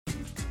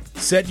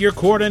Set your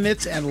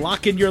coordinates and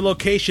lock in your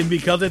location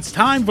because it's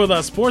time for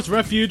the Sports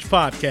Refuge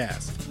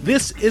Podcast.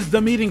 This is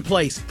the meeting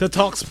place to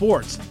talk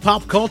sports,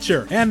 pop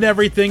culture, and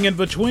everything in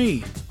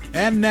between.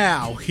 And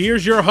now,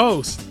 here's your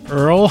host,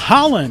 Earl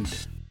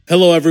Holland.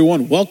 Hello,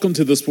 everyone. Welcome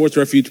to the Sports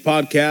Refuge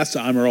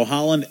Podcast. I'm Earl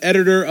Holland,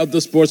 editor of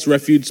the Sports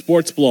Refuge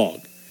Sports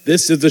blog.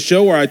 This is the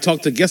show where I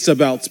talk to guests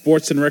about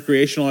sports and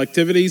recreational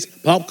activities,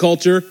 pop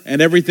culture,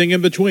 and everything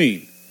in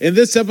between. In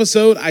this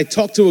episode, I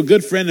talk to a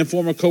good friend and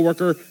former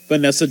coworker,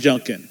 Vanessa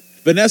Junkin.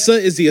 Vanessa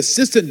is the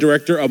Assistant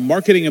Director of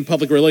Marketing and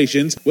Public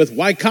Relations with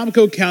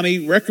Wycomico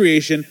County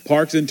Recreation,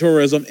 Parks, and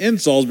Tourism in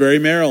Salisbury,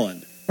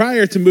 Maryland.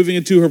 Prior to moving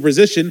into her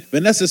position,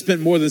 Vanessa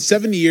spent more than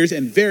 7 years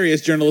in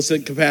various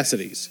journalistic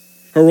capacities.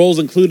 Her roles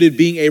included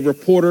being a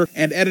reporter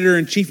and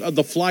editor-in-chief of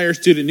the Flyer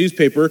student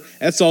newspaper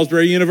at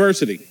Salisbury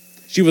University.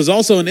 She was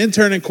also an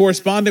intern and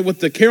correspondent with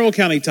the Carroll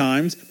County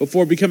Times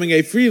before becoming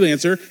a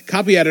freelancer,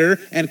 copy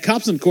editor, and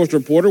Cops and Courts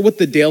reporter with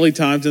the Daily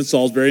Times in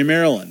Salisbury,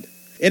 Maryland.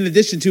 In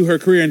addition to her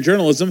career in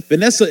journalism,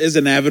 Vanessa is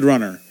an avid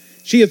runner.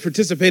 She has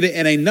participated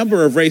in a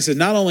number of races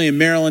not only in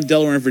Maryland,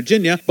 Delaware, and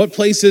Virginia, but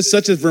places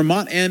such as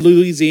Vermont and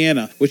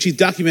Louisiana, which she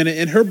documented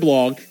in her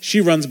blog, She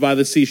Runs by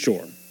the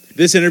Seashore.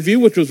 This interview,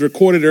 which was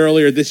recorded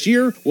earlier this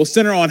year, will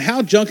center on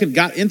how Junkin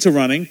got into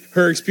running,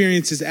 her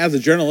experiences as a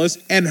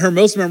journalist, and her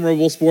most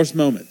memorable sports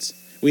moments.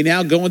 We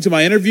now go into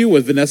my interview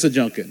with Vanessa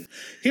Junkin.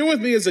 Here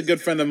with me is a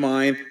good friend of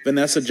mine,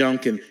 Vanessa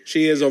Junkin.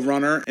 She is a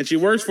runner, and she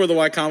works for the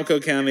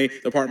Wycomico County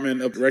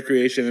Department of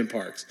Recreation and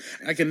Parks.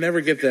 I can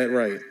never get that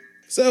right.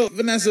 So,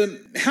 Vanessa,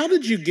 how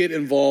did you get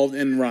involved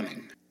in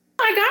running?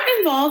 I got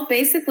involved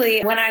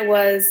basically when I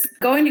was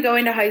going to go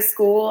into high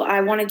school.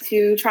 I wanted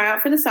to try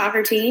out for the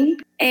soccer team,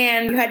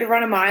 and you had to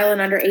run a mile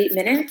in under 8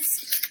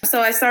 minutes.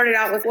 So I started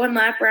out with one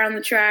lap around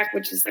the track,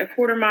 which is a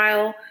quarter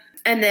mile,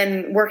 and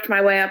then worked my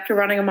way up to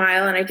running a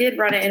mile, and I did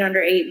run it in under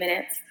 8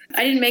 minutes.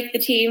 I didn't make the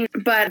team,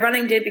 but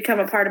running did become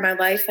a part of my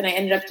life, and I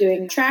ended up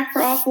doing track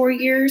for all 4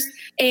 years.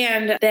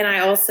 And then I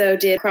also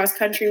did cross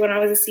country when I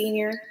was a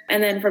senior,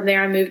 and then from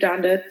there I moved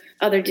on to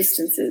other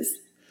distances.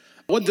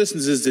 What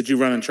distances did you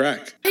run in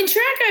track? In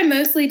track, I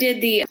mostly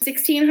did the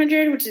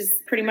 1600, which is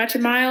pretty much a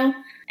mile.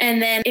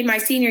 And then in my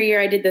senior year,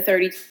 I did the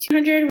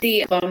 3200,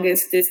 the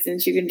longest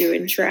distance you can do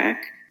in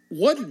track.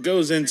 What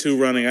goes into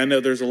running? I know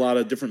there's a lot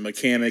of different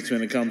mechanics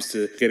when it comes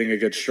to getting a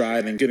good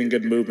stride and getting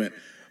good movement.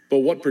 But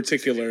what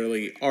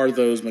particularly are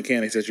those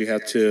mechanics that you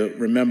have to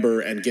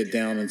remember and get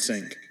down and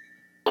sync?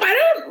 I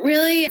don't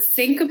really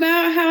think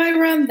about how I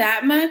run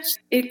that much.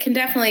 It can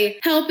definitely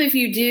help if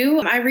you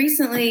do. I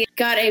recently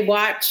got a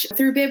watch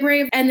through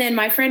BibRave, and then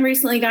my friend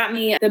recently got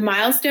me the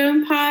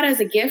Milestone Pod as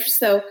a gift.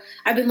 So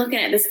I've been looking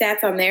at the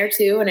stats on there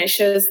too, and it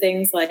shows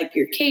things like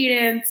your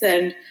cadence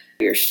and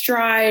your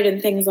stride and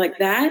things like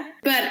that.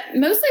 But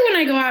mostly when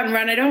I go out and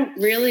run, I don't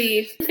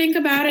really think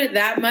about it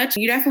that much.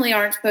 You definitely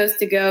aren't supposed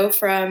to go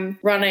from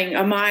running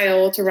a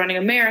mile to running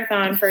a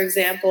marathon, for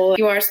example.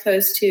 You are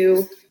supposed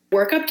to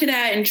work up to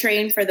that and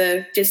train for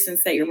the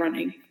distance that you're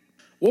running.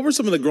 What were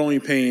some of the growing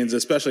pains,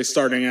 especially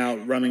starting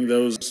out running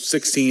those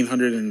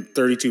 1600 and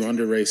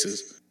 3200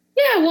 races?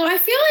 Yeah, well, I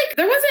feel like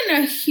there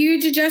wasn't a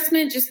huge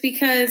adjustment just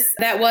because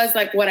that was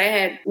like what I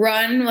had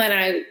run when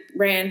I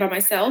ran by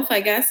myself,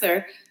 I guess,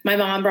 or my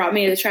mom brought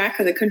me to the track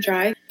because I couldn't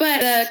drive. But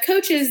the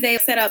coaches, they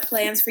set up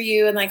plans for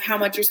you and like how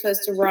much you're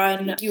supposed to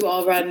run. You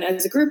all run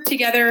as a group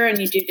together and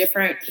you do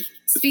different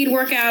speed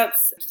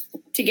workouts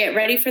to get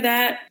ready for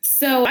that.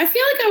 So I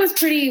feel like I was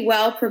pretty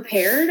well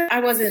prepared. I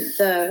wasn't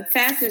the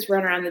fastest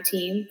runner on the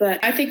team, but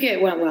I think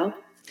it went well.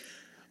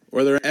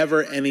 Were there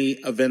ever any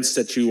events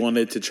that you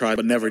wanted to try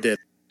but never did?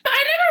 I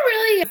never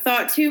really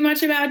thought too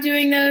much about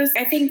doing those.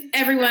 I think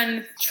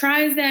everyone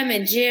tries them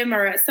in gym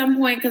or at some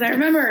point, because I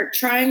remember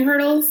trying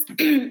hurdles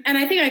and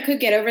I think I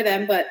could get over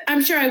them, but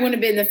I'm sure I wouldn't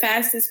have been the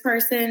fastest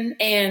person,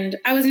 and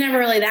I was never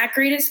really that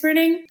great at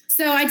sprinting.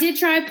 So I did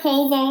try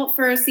pole vault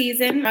for a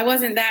season. I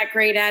wasn't that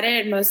great at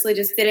it, mostly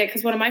just did it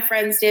because one of my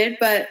friends did,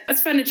 but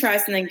it's fun to try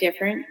something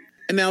different.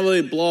 And now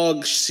the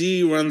blog,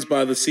 She Runs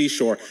by the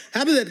Seashore.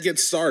 How did that get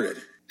started?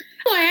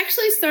 Well, I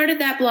actually started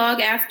that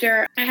blog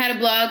after I had a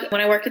blog when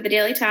I worked at the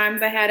Daily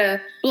Times. I had a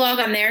blog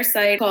on their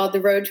site called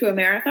The Road to a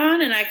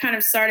Marathon, and I kind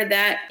of started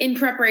that in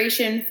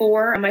preparation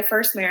for my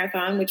first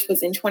marathon, which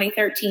was in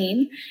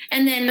 2013.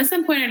 And then at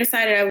some point I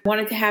decided I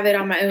wanted to have it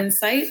on my own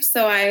site.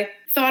 So I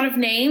thought of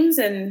names,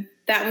 and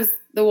that was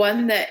the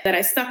one that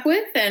I stuck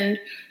with. And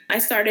I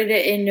started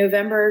it in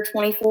November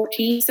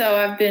 2014. So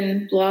I've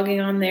been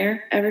blogging on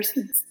there ever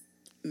since.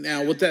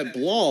 Now, with that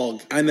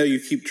blog, I know you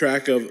keep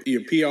track of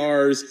your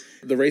PRs,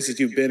 the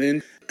races you've been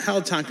in. How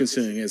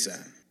time-consuming is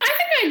that? I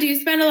think I do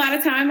spend a lot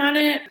of time on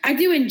it. I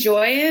do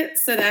enjoy it,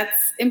 so that's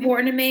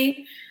important to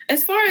me.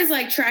 As far as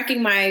like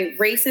tracking my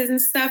races and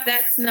stuff,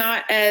 that's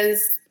not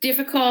as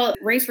difficult.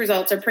 Race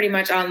results are pretty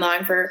much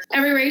online for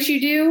every race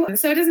you do.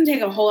 So it doesn't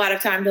take a whole lot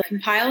of time to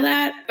compile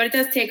that, but it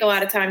does take a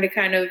lot of time to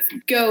kind of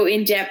go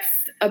in depth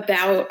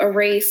about a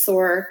race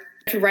or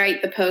to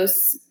write the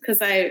posts,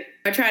 because I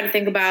try to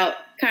think about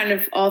kind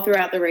of all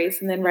throughout the race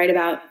and then write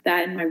about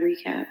that in my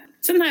recap.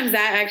 sometimes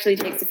that actually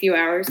takes a few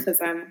hours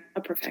because I'm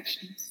a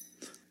perfectionist.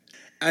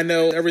 I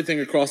know everything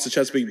across the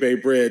Chesapeake Bay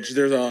Bridge,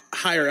 there's a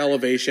higher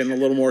elevation, a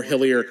little more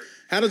hillier.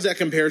 How does that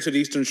compare to the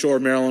Eastern Shore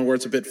of Maryland where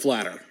it's a bit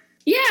flatter?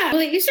 Yeah, well,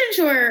 the Eastern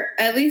Shore,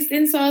 at least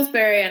in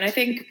Salisbury, and I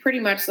think pretty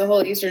much the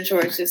whole Eastern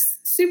Shore is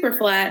just super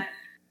flat.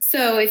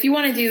 So if you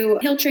want to do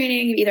hill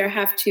training, you either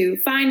have to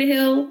find a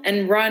hill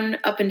and run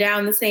up and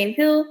down the same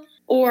hill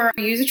or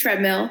use a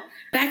treadmill.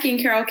 Back in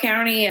Carroll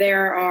County,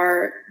 there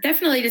are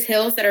definitely just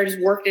hills that are just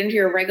worked into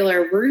your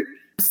regular route.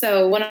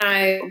 So when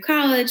I was in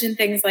college and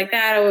things like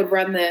that, I would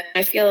run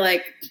I feel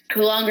like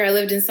the longer I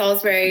lived in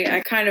Salisbury,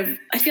 I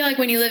feel like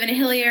when you live in a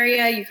hilly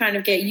area, you kind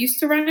of get used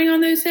to running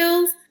on those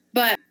hills.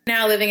 But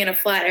now living in a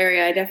flat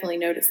area, I definitely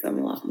notice them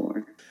a lot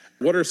more.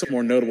 What are some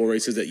more notable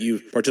races that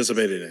you've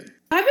participated in?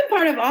 I've been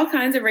part of all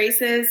kinds of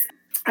races.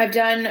 I've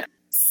done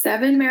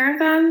 7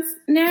 marathons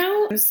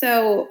now.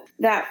 So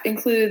that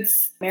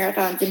includes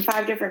marathons in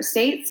 5 different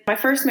states. My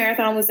first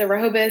marathon was the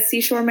Rehoboth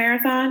Seashore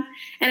Marathon,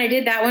 and I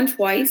did that one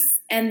twice.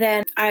 And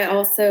then I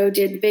also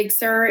did the Big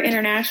Sur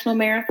International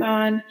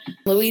Marathon,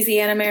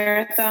 Louisiana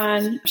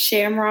Marathon,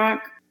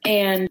 Shamrock,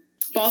 and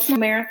Baltimore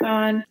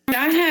Marathon.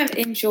 I have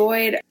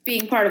enjoyed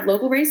being part of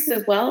local races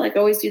as well. Like I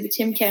always do the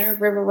Tim Kenner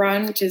River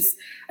Run, which is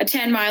a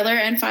 10-miler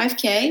and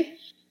 5K.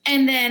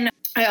 And then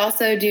I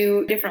also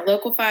do different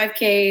local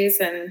 5Ks,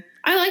 and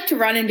I like to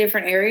run in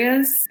different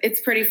areas.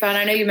 It's pretty fun.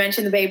 I know you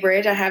mentioned the Bay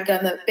Bridge. I have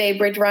done the Bay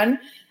Bridge Run.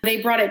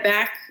 They brought it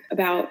back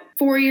about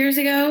 4 years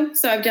ago.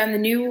 So I've done the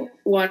new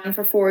one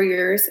for 4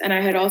 years. And I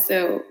had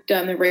also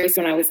done the race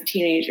when I was a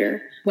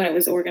teenager, when it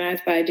was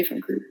organized by a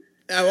different group.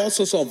 I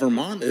also saw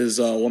Vermont is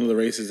one of the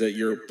races that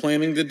you're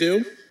planning to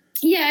do.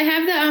 Yeah, I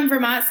have the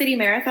Vermont City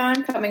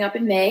Marathon coming up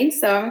in May.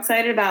 So I'm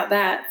excited about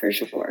that for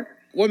sure.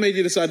 What made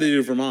you decide to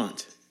do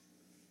Vermont?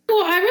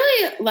 Well, I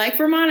really like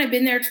Vermont. I've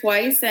been there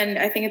twice, and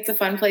I think it's a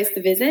fun place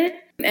to visit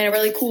and a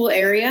really cool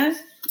area.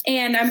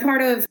 And I'm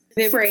part of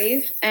Bib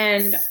Brave,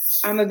 and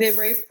I'm a Bib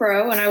Brave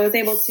Pro, and I was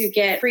able to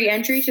get free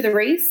entry to the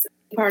race,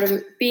 part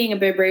of being a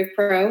Bib Brave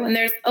Pro. And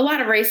there's a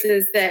lot of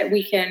races that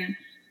we can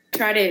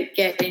try to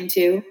get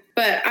into.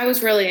 But I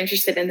was really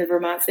interested in the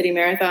Vermont City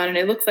Marathon, and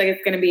it looks like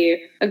it's going to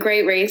be a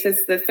great race.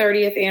 It's the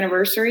 30th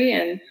anniversary,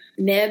 and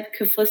Neb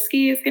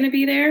Keflezighi is going to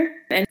be there.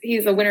 And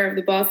he's a winner of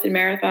the Boston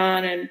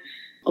Marathon and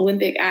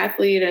Olympic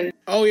athlete. And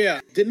oh,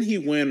 yeah. Didn't he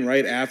win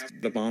right after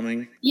the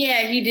bombing?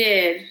 Yeah, he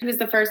did. He was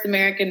the first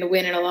American to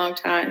win in a long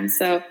time.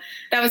 So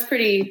that was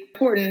pretty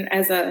important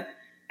as an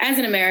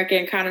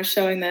American, kind of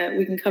showing that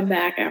we can come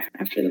back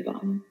after the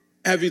bombing.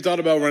 Have you thought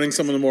about running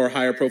some of the more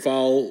higher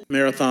profile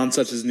marathons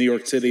such as New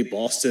York City,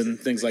 Boston,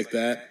 things like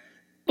that?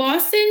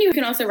 Boston, you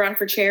can also run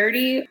for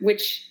charity,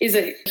 which is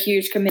a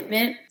huge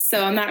commitment.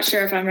 So I'm not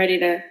sure if I'm ready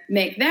to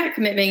make that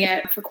commitment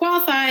yet. For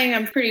qualifying,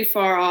 I'm pretty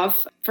far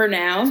off for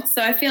now.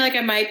 So I feel like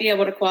I might be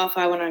able to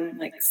qualify when I'm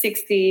like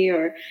 60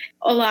 or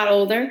a lot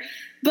older.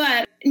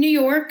 But New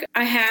York,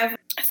 I have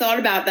thought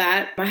about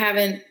that. I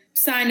haven't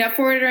signed up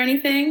for it or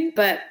anything,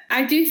 but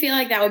I do feel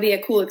like that would be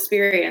a cool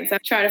experience. I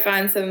try to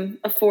find some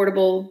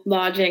affordable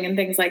lodging and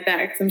things like that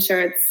because I'm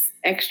sure it's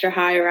extra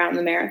high around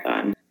the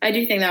marathon. I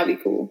do think that would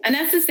be cool. And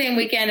that's the same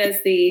weekend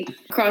as the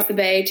Across the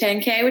Bay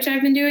 10K, which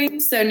I've been doing.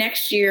 So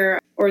next year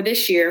or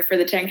this year for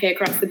the 10K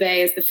Across the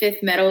Bay is the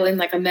 5th medal in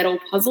like a medal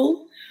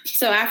puzzle.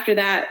 So after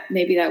that,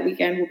 maybe that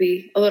weekend will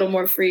be a little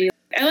more free.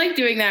 I like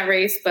doing that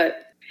race,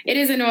 but it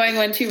is annoying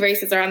when 2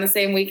 races are on the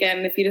same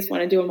weekend if you just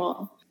want to do them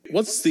all.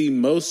 What's the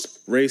most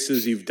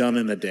races you've done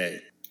in a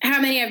day?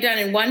 How many I've done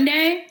in one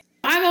day?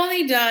 I've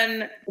only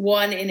done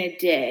one in a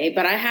day,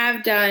 but I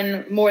have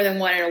done more than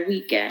one in a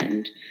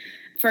weekend.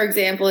 For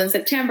example, in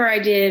September, I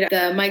did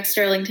the Mike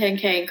Sterling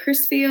 10K in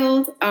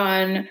Crisfield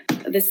on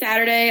the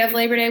Saturday of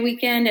Labor Day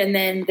weekend. And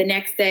then the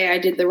next day, I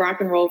did the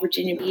Rock and Roll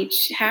Virginia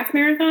Beach half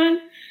marathon.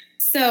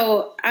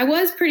 So I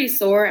was pretty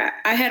sore.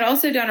 I had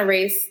also done a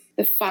race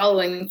the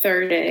following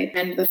Thursday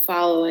and the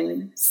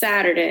following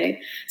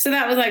Saturday. So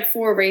that was like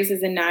 4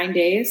 races in 9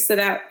 days. So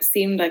that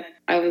seemed like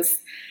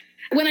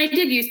when I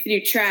did used to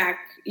do track,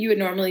 you would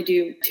normally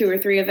do 2 or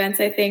 3 events,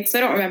 I think. So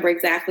I don't remember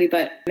exactly,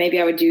 but maybe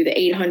I would do the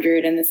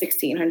 800 and the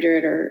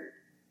 1600 or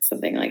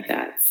something like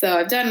that. So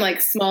I've done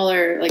like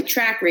smaller like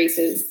track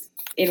races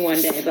in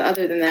one day. But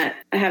other than that,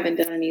 I haven't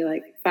done any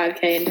like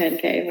 5K and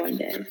 10K in one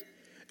day.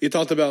 You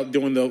talked about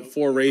doing the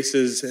 4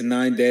 races in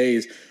 9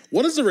 days.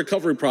 What is the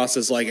recovery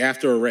process like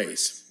after a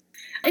race?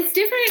 It's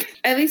different,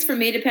 at least for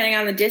me, depending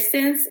on the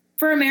distance.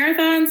 For a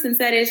marathon, since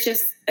that is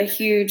just a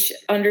huge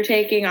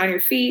undertaking on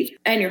your feet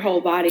and your whole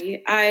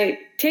body, I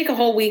take a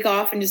whole week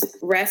off and just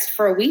rest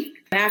for a week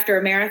after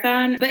a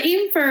marathon. But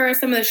even for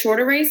some of the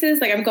shorter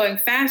races, like I'm going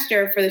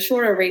faster for the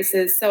shorter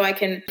races so I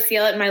can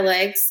feel it in my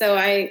legs. So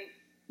I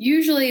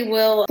usually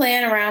will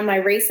plan around my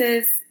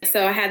races.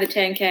 So I had the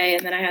 10K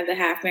and then I had the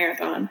half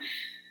marathon.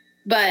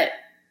 But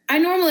I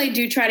normally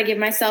do try to give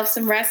myself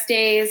some rest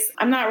days.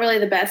 I'm not really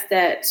the best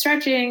at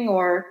stretching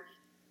or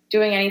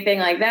doing anything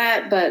like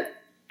that, but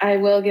I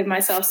will give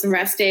myself some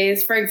rest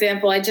days. For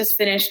example, I just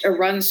finished a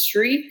run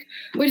streak,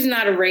 which is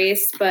not a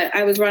race, but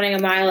I was running a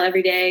mile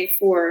every day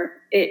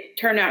it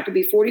turned out to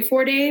be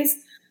 44 days.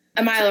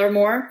 a mile or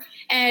more.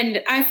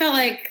 And I felt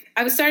like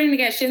I was starting to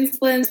get shin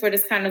splints, but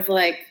just kind of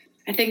like,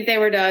 I think they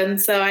were done.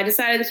 So I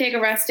decided to take a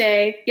rest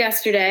day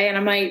yesterday, and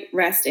I might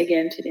rest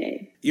again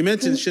today. You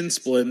mentioned shin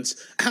splints.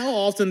 How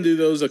often do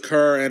those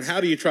occur, and how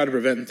do you try to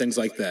prevent things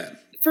like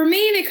that? For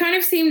me, they kind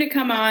of seem to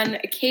come on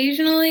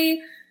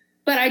occasionally,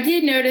 but I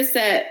did notice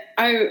that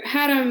I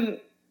had them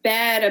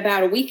bad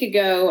about a week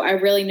ago. I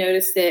really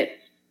noticed it.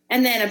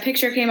 And then a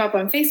picture came up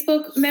on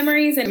Facebook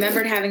memories and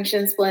remembered having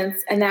shin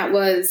splints. And that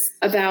was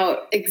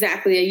about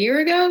exactly a year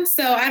ago.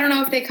 So I don't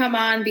know if they come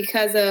on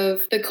because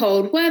of the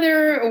cold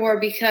weather or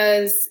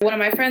because one of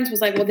my friends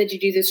was like, well, did you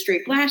do this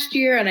streak last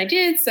year? And I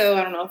did. So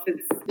I don't know if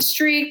it's a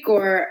streak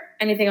or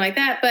anything like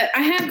that. But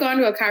I have gone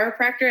to a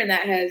chiropractor and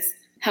that has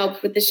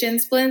helped with the shin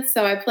splints.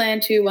 So I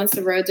plan to, once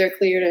the roads are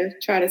clear, to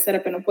try to set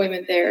up an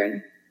appointment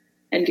there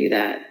and do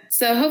that.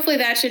 So hopefully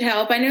that should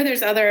help. I know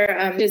there's other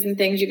and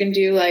things you can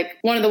do. Like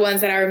one of the ones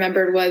that I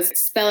remembered was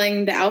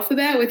spelling the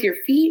alphabet with your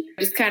feet.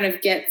 Just kind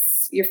of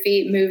gets your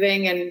feet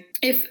moving. And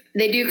if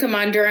they do come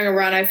on during a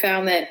run, I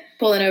found that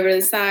pulling over to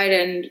the side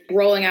and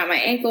rolling out my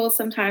ankles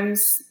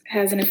sometimes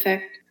has an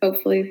effect.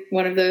 Hopefully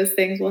one of those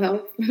things will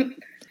help. They're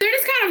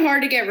just kind of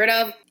hard to get rid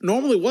of.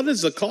 Normally, what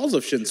is the cause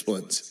of shin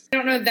splints? I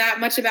don't know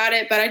that much about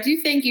it, but I do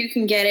think you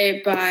can get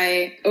it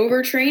by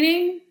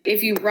overtraining.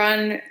 If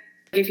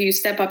you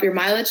step up your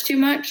mileage too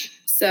much.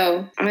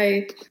 So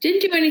I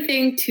didn't do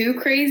anything too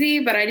crazy,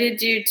 but I did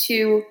do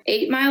 2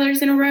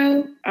 8-milers in a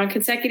row on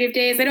consecutive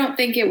days. I don't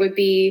think it would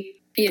be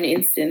an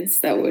instance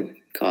that would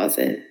cause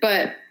it,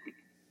 but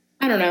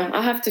I don't know.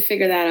 I'll have to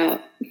figure that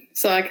out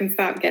so I can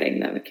stop getting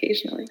them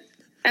occasionally.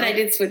 And I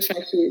did switch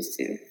my shoes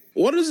too.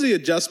 What is the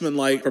adjustment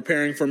like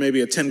preparing for maybe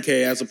a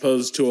 10K as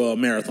opposed to a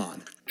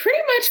marathon? Pretty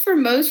much for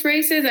most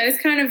races, I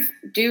just kind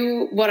of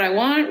do what I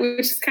want, which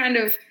is kind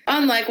of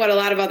unlike what a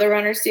lot of other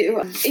runners do.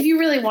 If you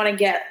really want to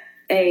get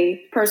a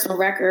personal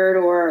record,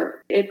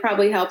 or it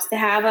probably helps to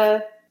have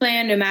a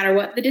plan no matter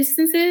what the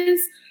distance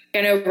is.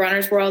 I know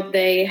Runner's World,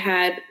 they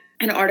had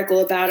an article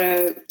about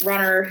a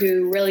runner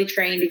who really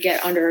trained to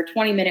get under a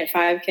 20-minute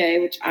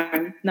 5K, which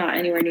I'm not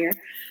anywhere near,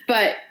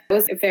 but it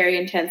was a very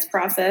intense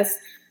process.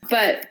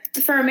 But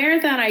for a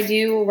marathon, I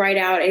do write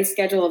out a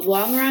schedule of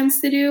long runs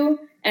to do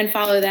and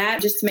follow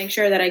that just to make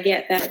sure that I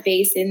get that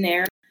base in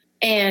there.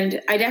 And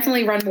I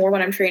definitely run more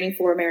when I'm training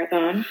for a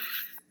marathon.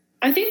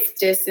 I think it's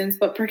distance,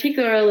 but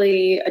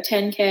particularly a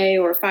 10K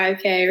or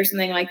 5K or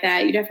something like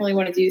that, you definitely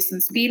want to do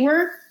some speed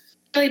work.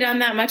 I've really done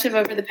that much of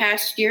over the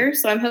past year,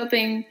 so I'm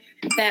hoping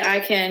that I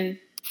can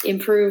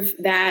improve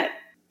that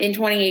in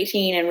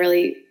 2018 and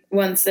really,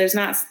 once there's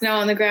not snow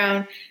on the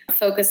ground,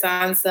 focus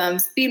on some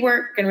speed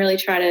work and really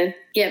try to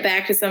get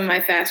back to some of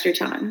my faster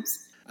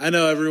times. I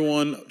know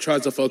everyone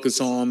tries to focus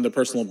on the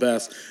personal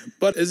best,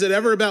 but is it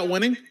ever about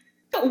winning?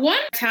 One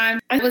time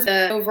I was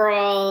the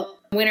overall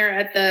winner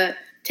at the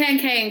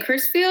 10K in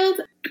Crisfield.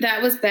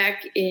 That was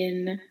back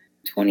in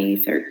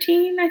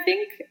 2013, I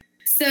think.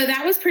 So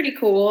that was pretty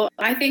cool.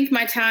 I think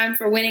my time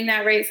for winning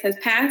that race has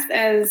passed,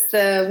 as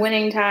the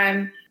winning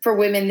time for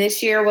women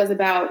this year was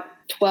about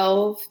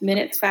 12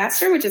 minutes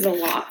faster, which is a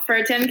lot for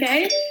a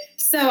 10K.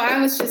 So I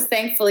was just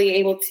thankfully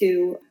able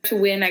to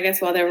win, I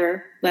guess, while there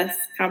were less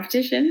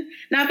competition.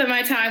 Not that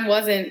my time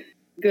wasn't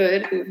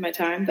good with my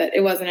time, but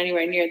it wasn't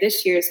anywhere near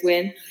this year's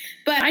win.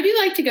 But I do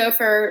like to go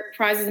for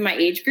prizes in my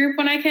age group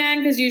when I can,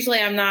 because usually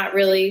I'm not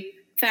really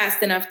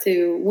fast enough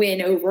to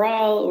win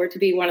overall or to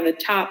be one of the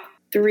top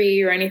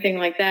 3 or anything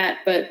like that.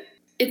 But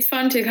it's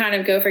fun to kind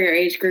of go for your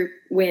age group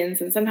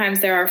wins. And sometimes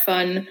there are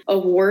fun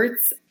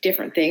awards,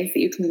 different things that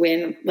you can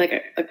win, like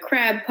a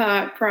crab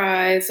pot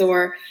prize,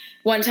 or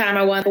one time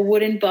I won a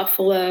wooden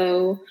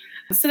buffalo.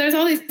 So there's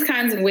all these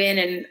kinds of win,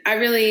 and I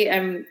really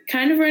am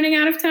kind of running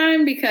out of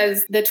time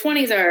because the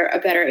 20s are a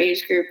better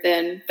age group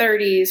than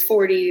 30s,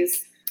 40s.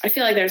 I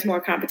feel like there's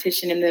more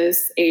competition in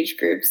those age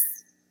groups.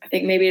 I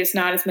think maybe it's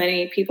not as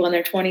many people in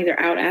their 20s are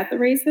out at the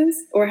races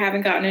or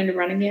haven't gotten into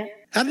running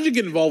yet. How did you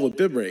get involved with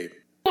Bib Rave?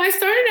 Well, I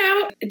started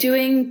out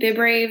doing Bib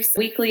Rave's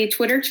weekly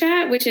Twitter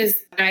chat, which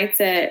is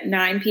nights at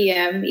 9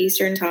 p.m.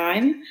 Eastern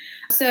time.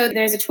 So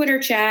there's a Twitter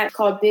chat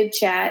called Bib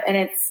Chat, and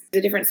it's a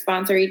different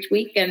sponsor each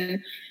week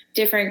and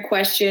different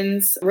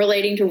questions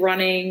relating to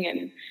running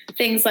and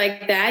things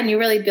like that. And you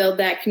really build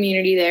that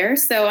community there.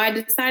 So I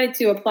decided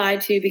to apply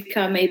to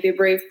become a Bib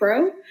Rave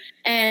Pro,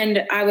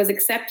 and I was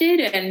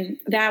accepted. And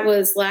that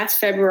was last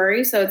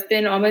February. So it's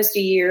been almost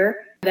a year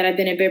that I've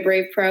been a Bib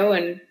Rave Pro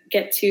and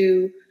get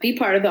to be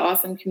part of the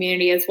awesome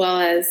community, as well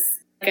as,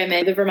 like I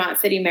mentioned, the Vermont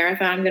City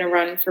Marathon I'm going to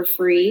run for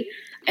free.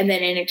 And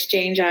then in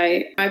exchange,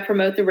 I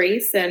promote the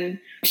race and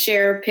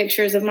share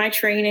pictures of my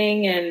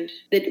training, and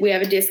that we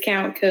have a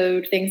discount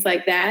code, things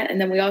like that. And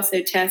then we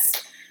also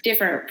test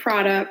different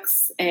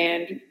products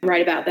and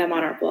write about them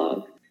on our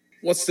blog.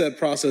 What's that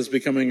process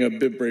becoming a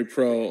Bib Rave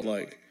Pro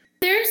like?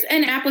 There's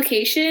an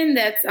application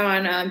that's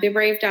on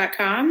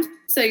bibrave.com.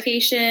 So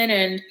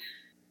and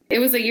it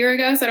was a year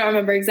ago, so I don't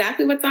remember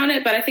exactly what's on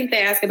it, but I think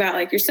they ask about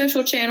like your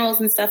social channels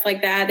and stuff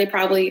like that. They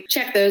probably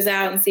check those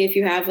out and see if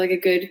you have like a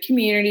good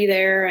community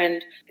there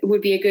and it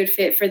would be a good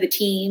fit for the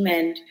team.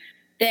 And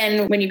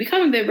Then when you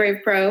become a Bib Brave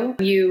Pro,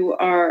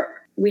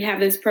 we have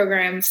this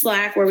program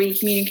Slack where we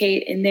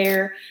communicate in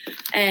there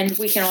and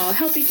we can all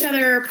help each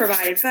other,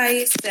 provide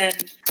advice.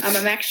 And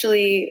I'm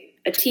actually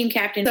a team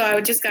captain. So I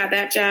just got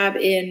that job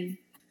in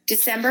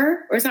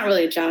December, or it's not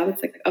really a job.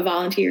 It's like a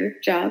volunteer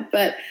job.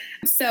 But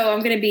so I'm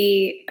going to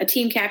be a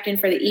team captain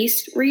for the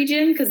East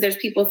region because there's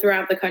people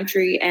throughout the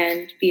country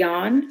and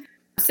beyond.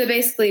 So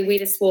basically we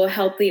just will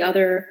help the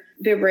other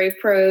Bib Brave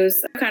pros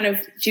kind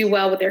of do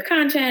well with their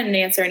content and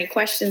answer any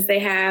questions they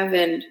have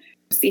and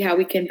see how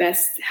we can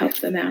best help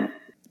them out.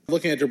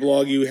 Looking at your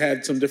blog, you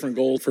had some different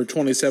goals for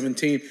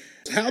 2017.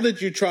 How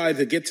did you try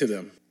to get to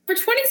them? For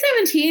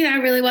 2017, I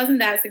really wasn't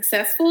that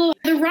successful.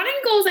 The running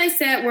goals I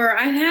set were,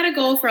 I had a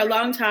goal for a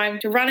long time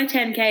to run a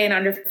 10K in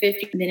under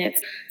 50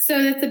 minutes.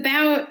 So that's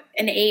about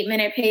an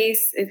 8-minute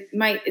pace.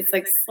 It's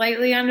like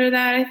slightly under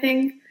that, I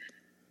think.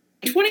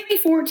 In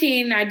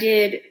 2014, I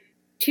did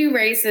 2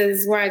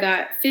 races where I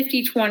got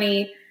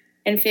 50-20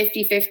 and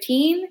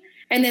 50-15.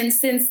 And then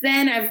since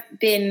then, I've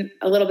been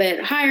a little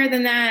bit higher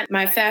than that.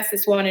 My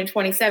fastest one in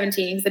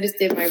 2017, because I just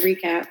did my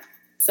recap.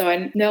 So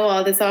I know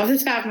all this off the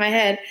top of my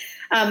head.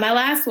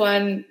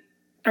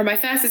 My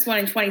fastest one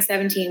in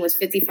 2017 was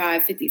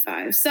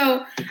 55-55.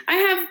 So I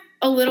have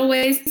a little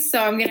ways.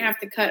 So I'm going to have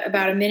to cut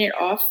about a minute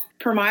off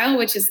per mile,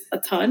 which is a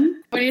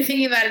ton when you're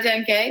thinking about a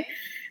 10K.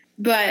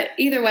 But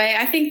either way,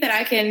 I think that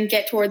I can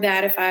get toward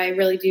that if I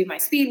really do my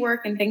speed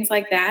work and things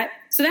like that.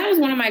 So that was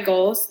one of my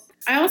goals.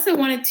 I also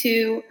wanted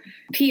to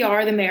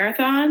PR the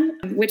marathon,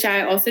 which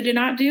I also did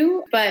not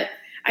do, but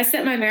I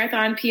set my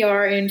marathon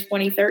PR in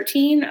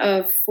 2013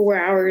 of 4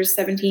 hours,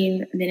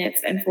 17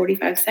 minutes, and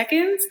 45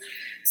 seconds.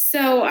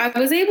 So I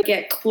was able to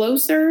get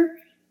closer.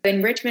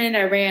 In Richmond,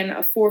 I ran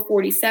a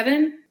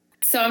 4:47.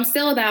 So I'm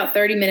still about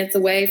 30 minutes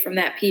away from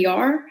that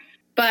PR,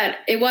 but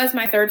it was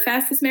my 3rd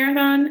fastest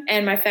marathon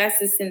and my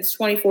fastest since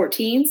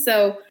 2014.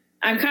 So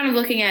I'm kind of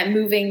looking at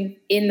moving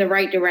in the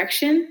right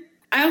direction.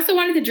 I also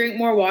wanted to drink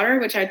more water,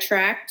 which I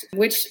tracked,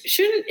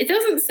 it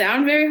doesn't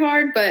sound very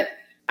hard, but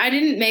I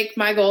didn't make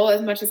my goal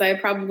as much as I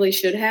probably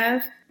should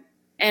have.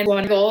 And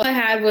one goal I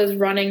had was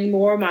running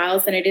more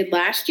miles than I did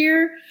last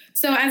year.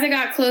 So as I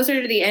got closer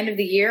to the end of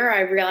the year, I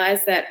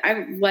realized that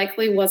I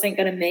likely wasn't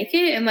going to make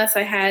it unless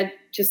I had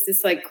just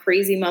this like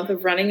crazy month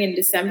of running in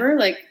December,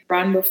 like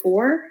run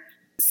before.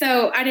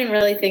 So I didn't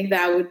really think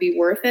that would be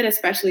worth it,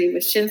 especially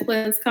with shin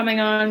splints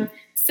coming on.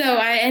 So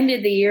I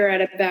ended the year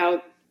at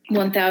about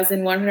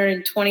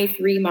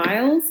 1,123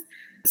 miles.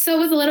 So it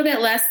was a little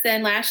bit less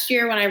than last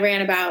year when I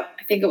ran about,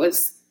 I think it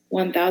was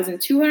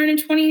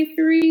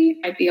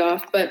 1,223. I'd be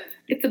off, but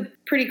it's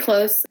pretty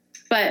close.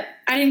 But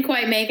I didn't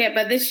quite make it.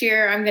 But this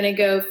year I'm going to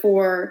go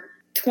for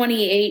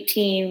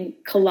 2018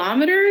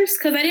 kilometers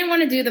because I didn't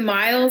want to do the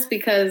miles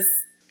because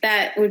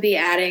that would be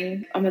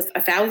adding almost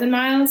 1,000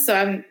 miles. So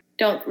I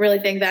don't really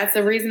think that's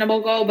a reasonable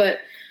goal.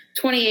 But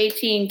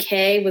 2018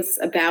 K was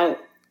about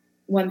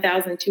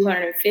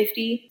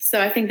 1,250.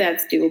 So I think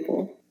that's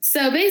doable.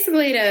 So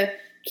basically to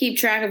keep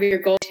track of your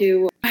goal,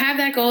 to have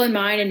that goal in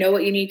mind and know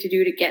what you need to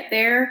do to get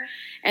there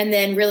and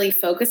then really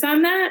focus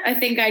on that. I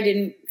think I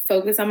didn't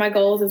focus on my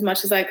goals as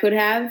much as I could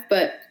have,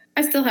 but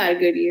I still had a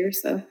good year.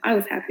 So I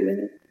was happy with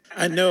it.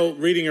 I know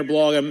reading your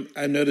blog,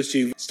 I noticed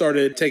you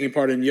started taking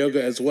part in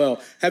yoga as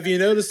well. Have you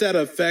noticed that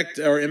affect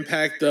or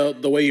impact the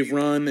way you've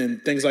run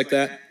and things like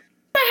that?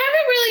 I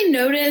haven't really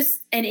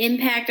noticed an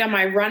impact on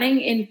my running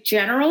in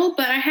general,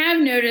 but I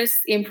have noticed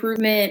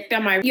improvement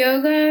on my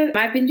yoga.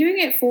 I've been doing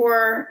it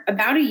for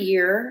about a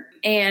year,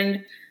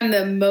 and I'm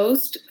the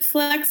most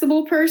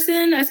flexible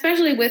person,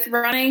 especially with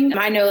running.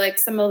 I know like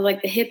some of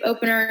like the hip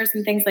openers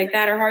and things like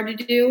that are hard to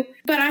do,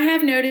 but I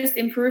have noticed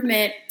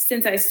improvement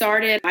since I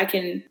started. I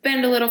can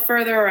bend a little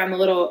further, or I'm a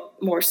little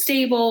more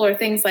stable, or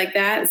things like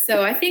that.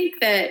 So I think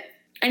that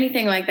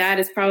anything like that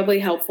is probably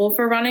helpful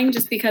for running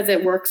just because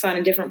it works on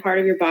a different part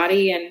of your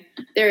body. And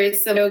there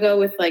is some yoga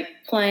with like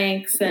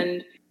planks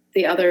and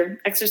the other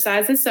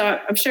exercises. So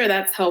I'm sure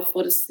that's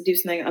helpful just to do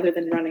something other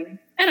than running.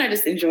 And I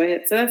just enjoy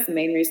it. So that's the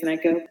main reason I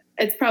go.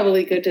 It's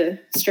probably good to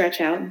stretch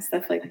out and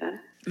stuff like that.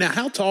 Now,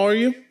 how tall are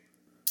you?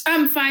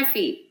 I'm 5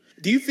 feet.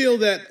 Do you feel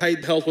that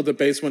height helps with the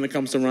pace when it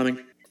comes to running?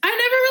 I never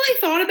really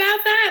thought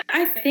about that.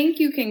 I think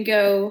you can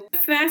go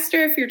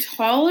faster if you're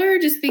taller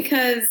just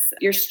because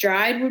your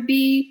stride would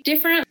be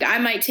different. I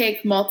might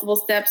take multiple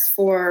steps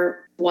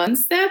for one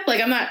step.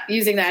 Like I'm not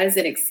using that as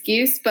an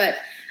excuse, but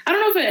I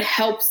don't know if it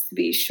helps to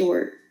be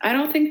short. I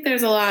don't think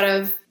there's a lot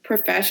of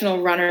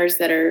professional runners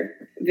that are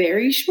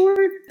very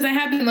short. Because I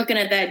have been looking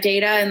at that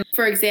data. And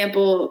for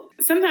example,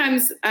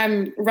 sometimes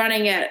I'm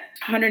running at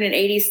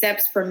 180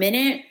 steps per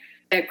minute.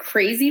 A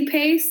crazy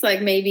pace,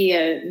 like maybe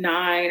a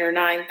 9 or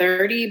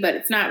 9:30, but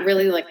it's not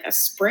really like a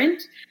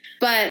sprint.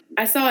 But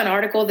I saw an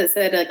article that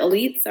said like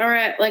elites are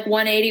at like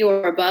 180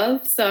 or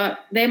above. So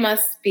they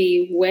must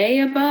be way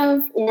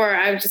above, or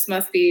I just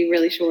must be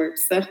really short.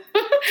 So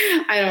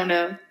I don't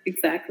know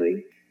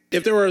exactly.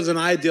 If there was an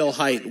ideal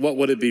height, what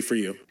would it be for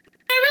you?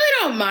 I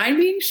really don't mind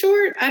being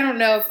short. I don't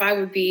know if I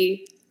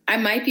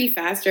might be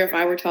faster if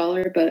I were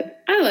taller,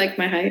 but I like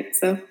my height,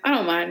 so I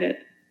don't mind it.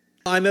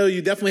 I know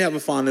you definitely have a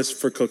fondness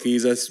for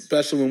cookies,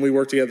 especially when we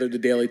worked together at the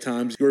Daily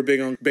Times. You were big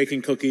on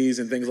baking cookies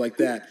and things like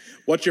that.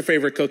 What's your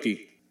favorite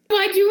cookie? Well,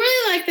 I do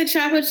really like the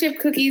chocolate chip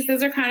cookies.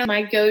 Those are kind of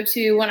my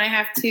go-to when I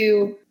have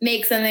to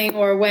make something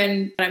or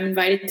when I'm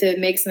invited to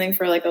make something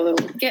for like a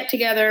little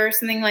get-together or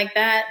something like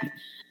that.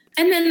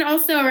 And then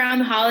also around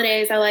the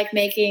holidays, I like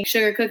making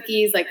sugar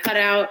cookies, like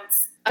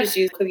cutouts. I just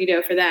use cookie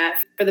dough for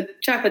that. For the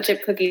chocolate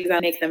chip cookies,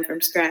 I make them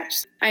from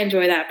scratch. I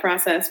enjoy that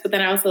process, but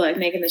then I also like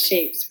making the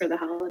shapes for the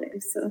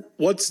holidays. So,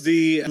 what's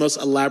the most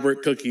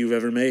elaborate cookie you've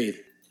ever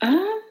made?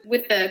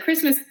 With the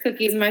Christmas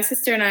cookies, my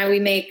sister and I, we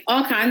make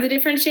all kinds of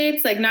different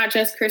shapes, like not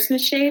just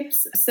Christmas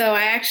shapes. So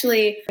I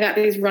actually got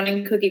these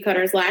running cookie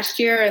cutters last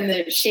year, and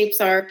the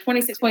shapes are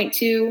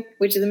 26.2,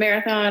 which is a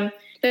marathon,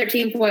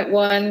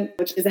 13.1,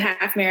 which is a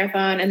half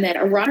marathon, and then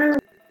a runner.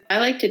 I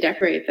like to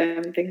decorate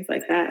them, things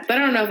like that. But I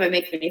don't know if I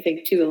make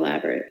anything too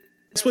elaborate.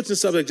 Switch the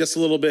subject just a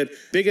little bit.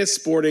 Biggest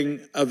sporting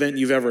event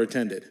you've ever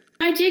attended?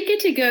 I did get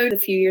to go a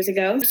few years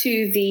ago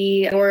to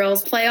the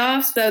Orioles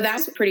playoffs. So that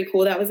was pretty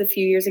cool. That was a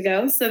few years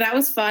ago. So that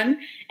was fun.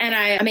 And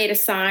I made a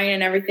sign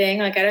and everything.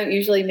 Like, I don't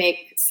usually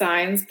make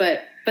signs,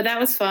 but that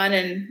was fun,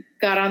 and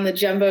got on the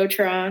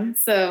Jumbotron.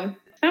 So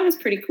that was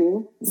pretty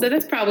cool. So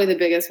that's probably the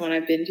biggest one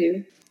I've been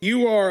to.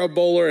 You are a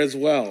bowler as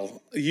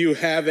well. You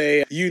have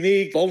a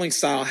unique bowling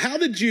style. How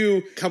did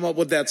you come up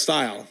with that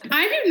style?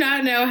 I do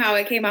not know how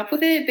I came up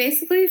with it.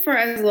 Basically, for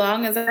as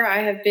long as I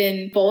have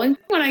been bowling,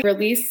 when I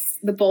release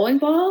the bowling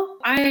ball,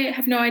 I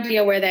have no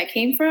idea where that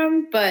came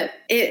from, but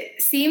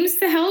it seems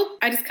to help.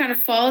 I just kind of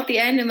fall at the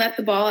end and let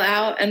the ball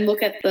out and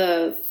look at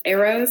the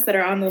arrows that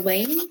are on the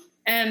lane,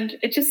 and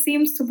it just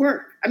seems to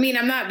work. I mean,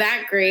 I'm not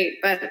that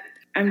great, but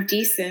I'm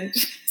decent.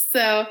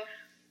 So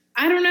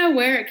I don't know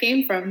where it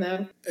came from,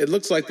 though. It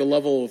looks like the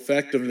level of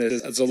effectiveness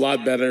is a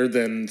lot better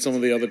than some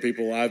of the other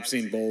people I've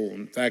seen bowl.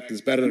 In fact,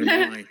 it's better than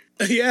mine.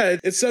 Yeah,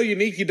 it's so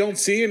unique. You don't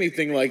see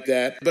anything like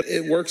that, but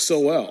it works so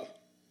well.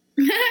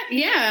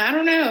 Yeah, I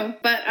don't know,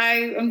 but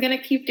I'm going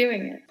to keep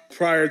doing it.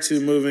 Prior to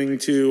moving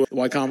to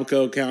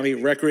Wicomico County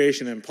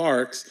Recreation and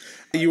Parks,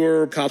 you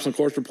were a cops and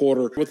courts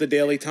reporter with the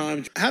Daily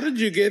Times. How did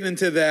you get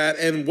into that,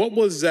 and what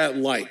was that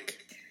like?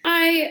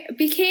 I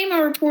became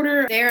a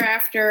reporter there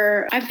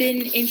after I've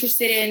been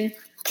interested in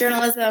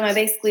journalism. I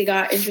basically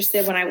got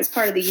interested when I was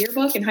part of the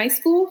yearbook in high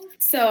school.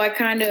 So I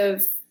kind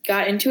of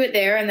got into it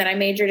there, and then I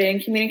majored in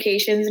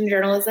communications and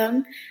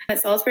journalism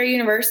at Salisbury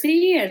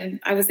University, and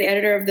I was the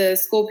editor of the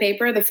school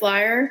paper, The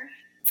Flyer,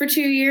 for 2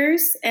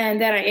 years,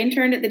 and then I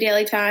interned at the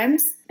Daily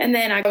Times, and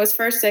then I was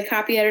first a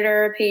copy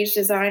editor, page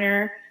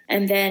designer,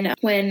 and then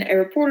when a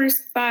reporter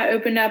spot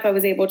opened up, I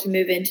was able to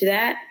move into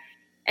that,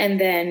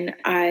 and then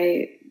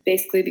I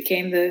basically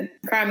became the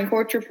crime and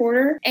courts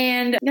reporter,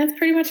 and that's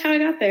pretty much how I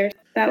got there.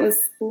 That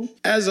was cool.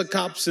 As a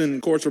cops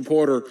and courts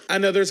reporter, I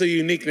know there's a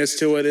uniqueness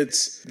to it.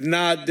 It's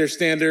not their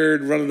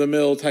standard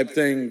run-of-the-mill type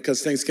thing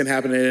because things can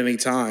happen at any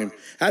time.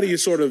 How do you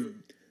sort of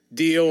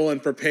deal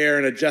and prepare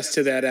and adjust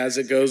to that as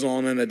it goes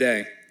on in a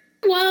day?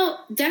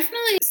 Well,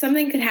 definitely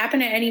something could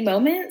happen at any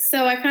moment.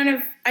 So I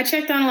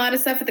checked on a lot of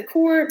stuff at the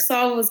court,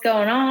 saw what was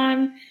going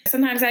on.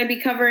 Sometimes I'd be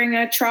covering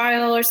a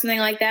trial or something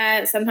like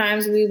that.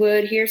 Sometimes we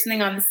would hear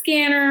something on the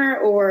scanner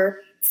or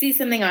see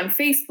something on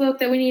Facebook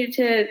that we needed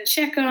to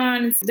check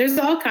on. There's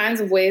all kinds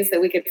of ways that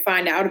we could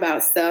find out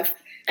about stuff.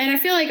 And I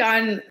feel like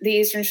on the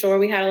Eastern Shore,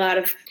 we had a lot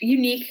of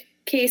unique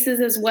cases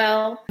as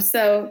well.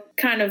 So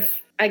kind of,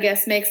 I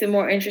guess, makes it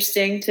more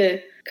interesting to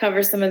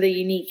cover some of the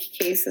unique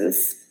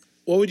cases.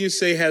 What would you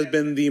say has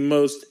been the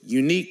most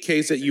unique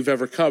case that you've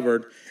ever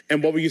covered?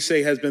 And what would you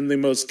say has been the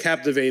most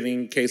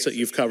captivating case that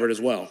you've covered as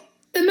well?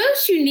 The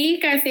most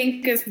unique, I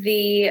think, is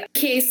the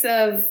case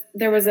of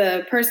there was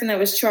a person that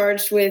was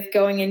charged with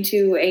going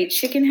into a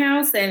chicken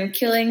house and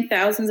killing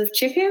thousands of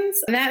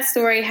chickens. And that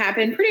story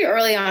happened pretty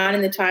early on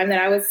in the time that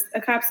I was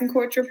a cops and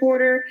courts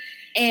reporter.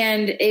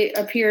 And it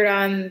appeared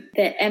on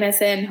the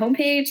MSN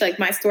homepage. Like,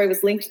 my story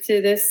was linked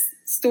to this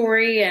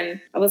story, and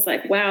I was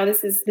like, wow,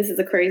 this is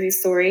a crazy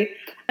story.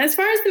 As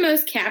far as the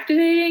most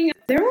captivating,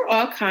 there were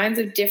all kinds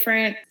of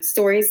different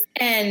stories.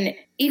 An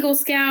Eagle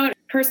Scout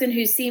person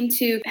who seemed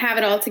to have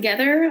it all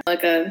together,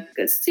 like a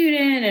good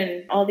student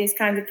and all these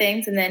kinds of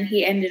things. And then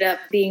he ended up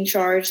being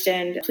charged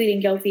and pleading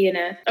guilty in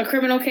a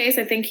criminal case.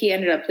 I think he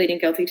ended up pleading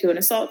guilty to an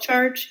assault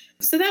charge.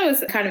 So that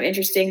was kind of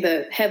interesting.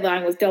 The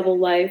headline was Double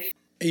Life.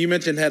 You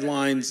mentioned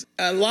headlines.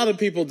 A lot of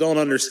people don't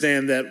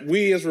understand that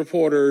we as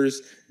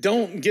reporters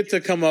don't get to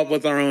come up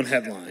with our own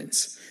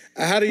headlines.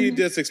 How do you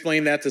just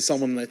explain that to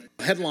someone? That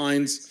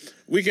headlines,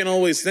 we can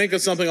always think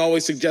of something,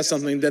 always suggest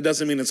something. That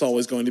doesn't mean it's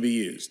always going to be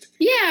used.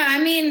 Yeah,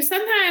 I mean,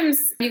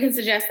 sometimes you can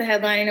suggest the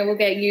headline and it will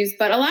get used,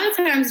 but a lot of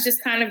times it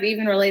just kind of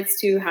even relates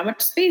to how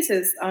much space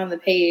is on the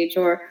page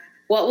or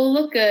what will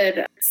look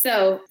good.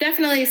 So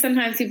definitely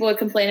sometimes people would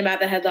complain about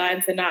the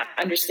headlines and not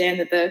understand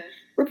that the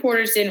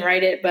reporters didn't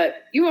write it,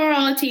 but you are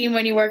all a team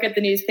when you work at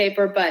the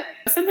newspaper. But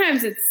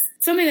sometimes it's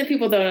something that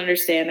people don't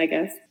understand, I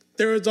guess.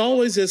 There is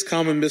always this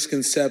common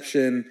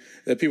misconception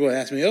that people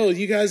ask me, oh,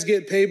 you guys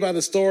get paid by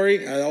the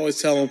story? I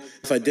always tell them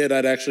if I did,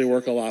 I'd actually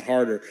work a lot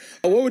harder.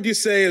 What would you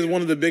say is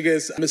one of the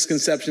biggest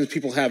misconceptions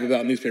people have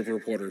about newspaper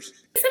reporters?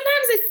 Sometimes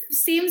it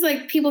seems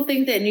like people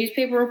think that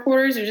newspaper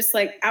reporters are just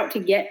like out to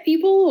get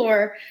people,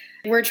 or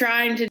we're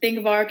trying to think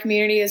of our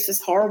community as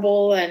just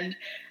horrible and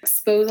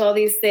expose all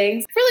these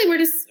things. Really, we're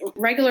just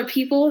regular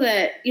people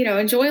that,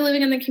 enjoy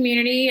living in the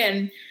community.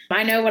 And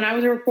I know when I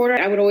was a reporter,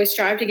 I would always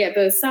strive to get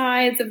both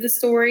sides of the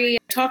story,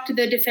 talk to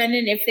the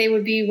defendant if they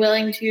would be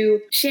willing to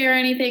share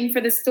anything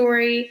for the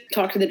story,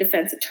 talk to the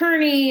defense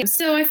attorney.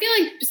 So I feel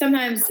like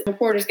sometimes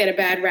reporters get a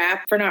bad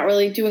rap for not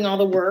really doing all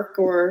the work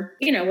or,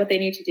 what they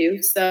need to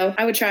do. So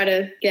I would try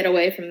to get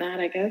away from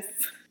that, I guess.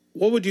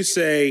 What would you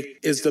say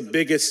is the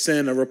biggest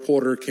sin a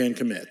reporter can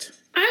commit?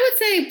 I would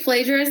say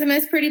plagiarism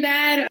is pretty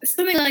bad.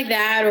 Something like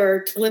that,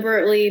 or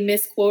deliberately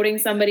misquoting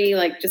somebody,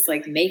 just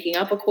making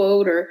up a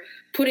quote or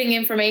putting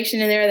information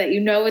in there that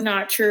is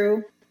not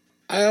true.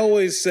 I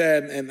always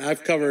said, and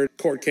I've covered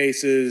court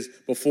cases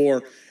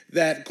before,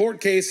 that court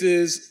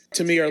cases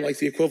to me are like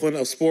the equivalent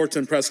of sports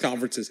and press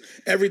conferences.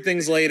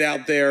 Everything's laid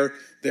out there.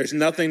 There's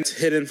nothing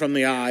hidden from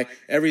the eye.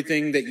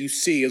 Everything that you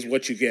see is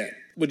what you get.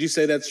 Would you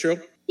say that's true?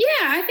 Yeah,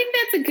 I think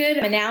that's a good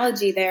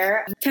analogy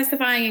there.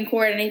 Testifying in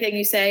court, anything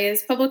you say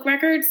is public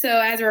record.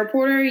 So as a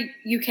reporter,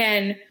 you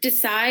can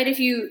decide if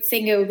you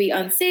think it would be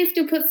unsafe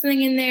to put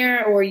something in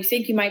there, or you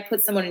think you might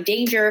put someone in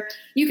danger.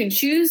 You can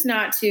choose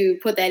not to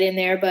put that in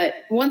there. But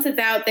once it's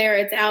out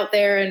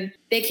there, and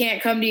they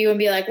can't come to you and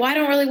be like, well, I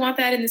don't really want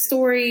that in the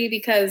story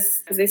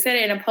because they said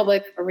it in a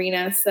public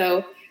arena.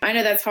 So I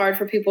know that's hard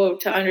for people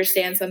to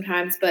understand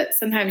sometimes, but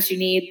sometimes you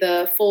need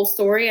the full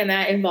story, and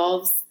that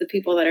involves the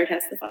people that are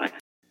testifying.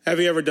 Have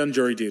you ever done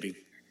jury duty?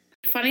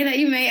 Funny that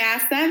you may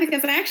ask that,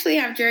 because I actually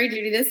have jury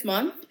duty this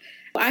month.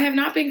 I have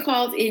not been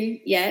called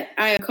in yet.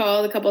 I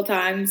called a couple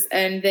times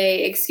and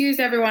they excused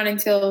everyone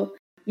until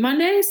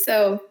Monday.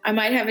 So I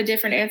might have a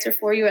different answer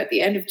for you at the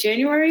end of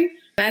January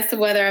as to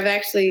whether I've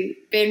actually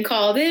been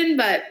called in,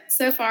 but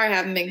so far I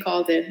haven't been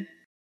called in.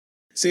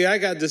 See, I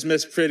got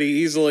dismissed pretty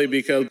easily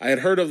because I had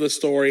heard of the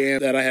story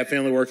and that I have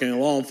family working in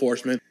law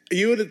enforcement.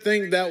 You would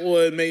think that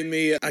would make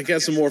me, I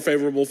guess, more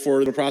favorable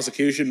for the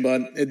prosecution,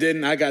 but it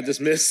didn't. I got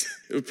dismissed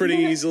pretty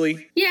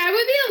easily. Yeah, I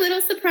would be a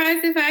little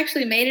surprised if I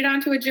actually made it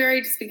onto a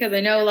jury, just because I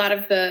know a lot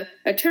of the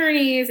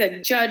attorneys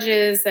and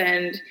judges,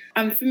 and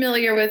I'm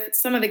familiar with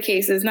some of the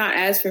cases, not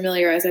as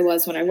familiar as I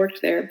was when I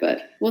worked there,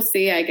 but we'll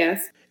see, I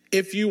guess.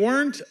 If you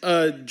weren't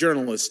a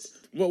journalist,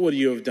 what would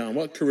you have done?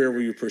 What career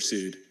would you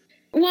pursued?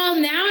 Well,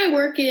 now I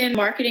work in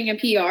marketing and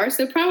PR,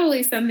 so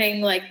probably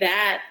something like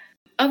that.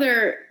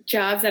 Other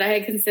jobs that I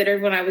had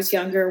considered when I was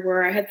younger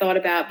were I had thought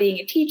about being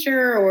a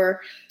teacher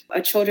or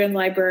a children's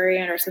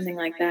librarian or something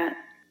like that.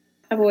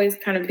 I've always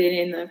kind of been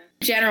in the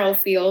general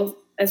field.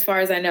 As far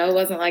as I know, it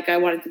wasn't like I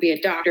wanted to be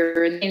a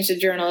doctor and change to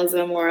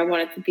journalism, or I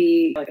wanted to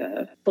be like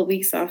a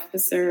police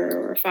officer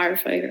or a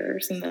firefighter or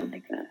something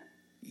like that.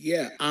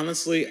 Yeah,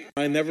 honestly,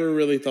 I never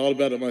really thought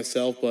about it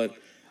myself, but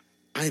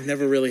I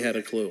never really had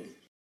a clue.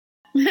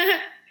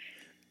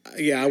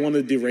 Yeah, I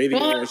wanted to do radio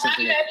or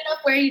something. Well, I ended up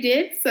where you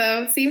did,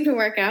 so it seemed to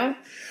work out.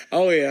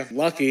 Oh, yeah,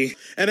 lucky.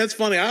 And it's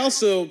funny, I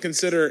also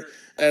consider,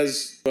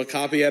 as a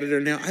copy editor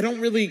now, I don't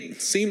really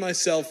see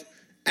myself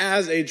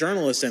as a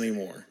journalist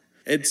anymore.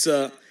 It's,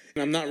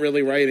 I'm not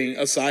really writing,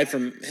 aside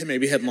from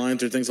maybe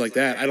headlines or things like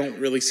that, I don't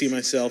really see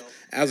myself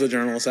as a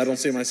journalist. I don't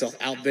see myself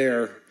out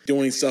there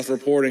doing stuff,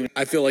 reporting.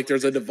 I feel like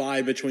there's a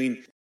divide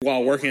between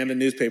while working at a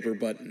newspaper,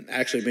 but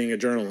actually being a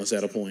journalist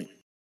at a point.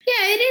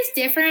 Yeah, it is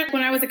different.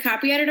 When I was a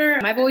copy editor,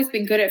 I've always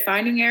been good at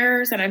finding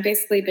errors, and I've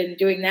basically been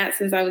doing that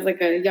since I was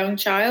like a young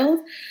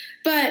child.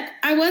 But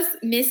I was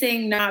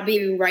missing not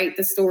being able to write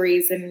the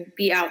stories and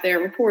be out there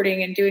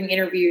reporting and doing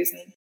interviews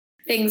and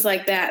things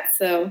like that.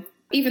 So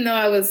even though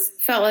I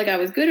felt like I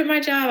was good at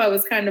my job, I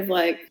was kind of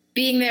like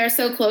being there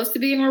so close to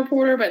being a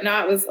reporter, but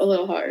not was a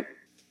little hard.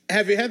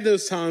 Have you had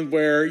those times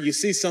where you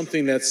see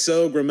something that's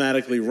so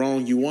grammatically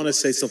wrong, you want to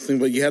say something,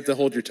 but you have to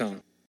hold your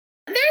tongue?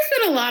 There's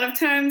been a lot of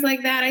times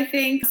like that, I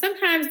think.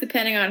 Sometimes,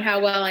 depending on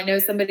how well I know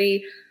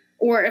somebody,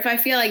 or if I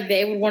feel like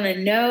they would want to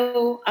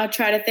know, I'll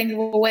try to think of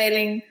a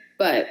waiting.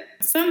 But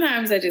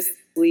sometimes I just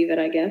leave it,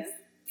 I guess.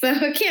 So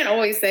I can't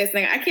always say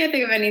something. I can't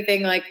think of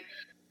anything like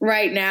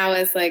right now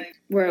as like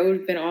where it would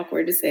have been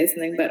awkward to say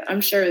something, but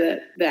I'm sure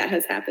that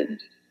has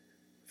happened.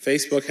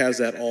 Facebook has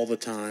that all the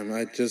time.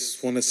 I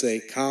just want to say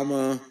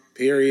comma,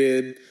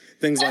 period,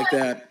 things like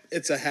that.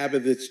 It's a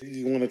habit that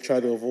you want to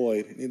try to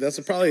avoid. That's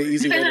probably an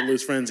easy way to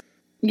lose friends.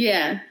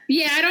 Yeah,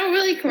 I don't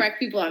really correct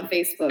people on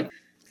Facebook.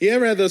 You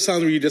ever had those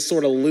times where you just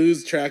sort of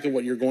lose track of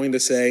what you're going to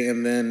say,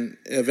 and then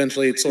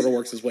eventually it sort of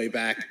works its way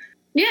back?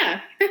 Yeah.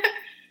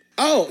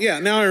 Oh, yeah,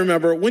 now I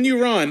remember. When you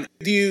run,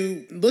 do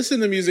you listen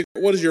to music?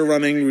 What is your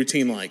running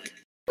routine like?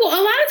 Well,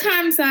 a lot of of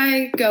times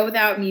I go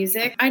without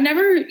music. I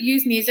never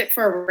use music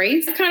for a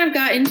race. I kind of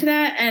got into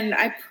that, and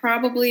I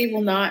probably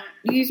will not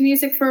use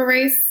music for a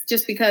race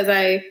just because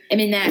I am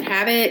in that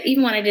habit.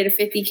 Even when I did a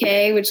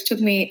 50K, which took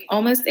me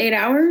almost 8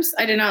 hours,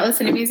 I did not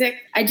listen to music.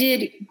 I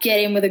did get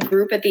in with a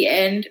group at the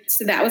end,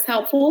 so that was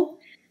helpful.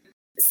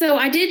 So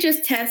I did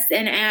just test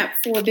an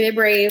app for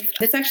BibRave.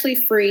 It's actually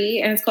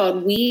free, and it's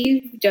called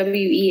Weave,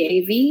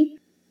 W-E-A-V.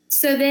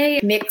 So they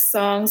mix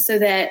songs so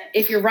that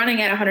if you're running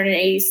at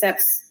 180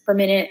 steps per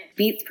minute,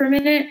 beats per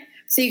minute,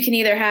 so you can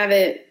either have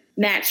it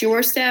match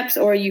your steps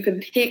or you can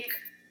pick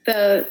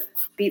the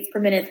beats per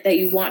minute that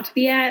you want to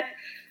be at,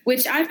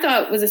 which I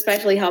thought was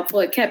especially helpful.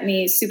 It kept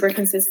me super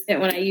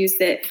consistent when I used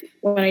it.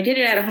 When I did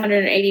it at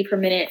 180 per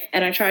minute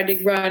and I tried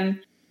to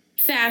run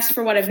fast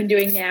for what I've been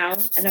doing now,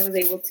 and I was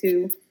able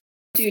to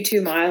do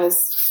 2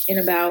 miles in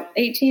about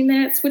 18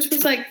 minutes, which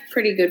was like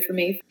pretty good for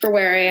me for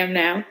where I am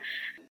now.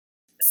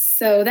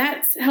 So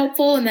that's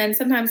helpful. And then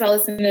sometimes I'll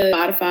listen to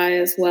Spotify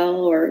as well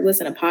or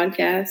listen to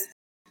podcasts.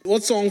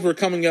 What songs were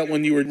coming up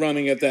when you were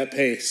running at that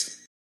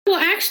pace? Well,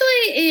 actually,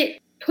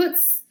 it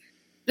puts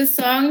the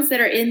songs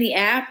that are in the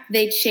app,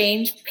 they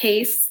change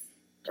pace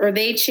or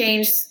they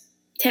change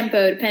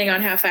tempo depending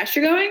on how fast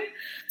you're going.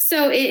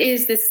 So it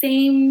is the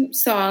same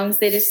songs.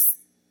 They just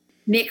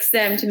mix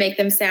them to make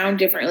them sound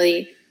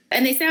differently.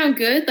 And they sound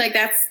good.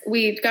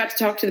 We got to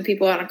talk to the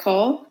people on a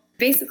call.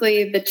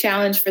 Basically, the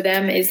challenge for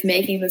them is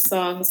making the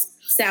songs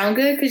sound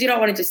good because you don't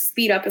want to just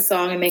speed up a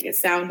song and make it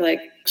sound like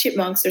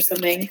Chipmunks or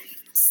something.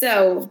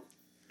 So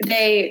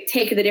they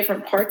take the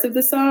different parts of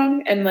the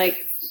song and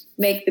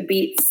make the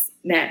beats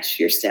match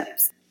your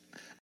steps.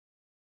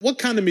 What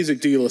kind of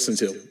music do you listen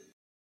to?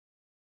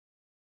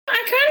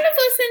 I kind of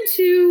listen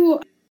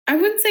to, I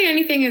wouldn't say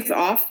anything is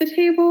off the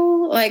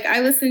table.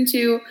 I listen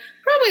to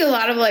probably a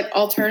lot of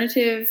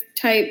alternative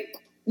type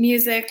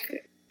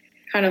music,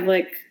 kind of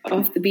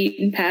off the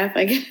beaten path,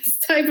 I guess,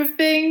 type of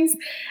things,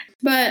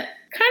 but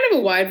kind of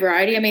a wide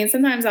variety. I mean,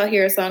 sometimes I'll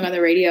hear a song on the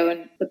radio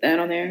and put that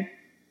on there.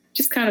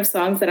 Just kind of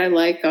songs that I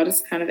like, I'll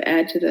just kind of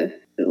add to the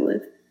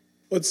list.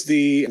 What's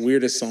the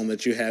weirdest song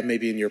that you have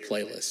maybe in your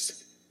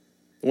playlist?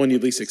 The one you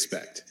least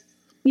expect?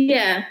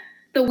 Yeah,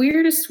 the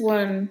weirdest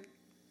one.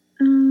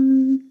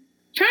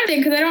 Trying to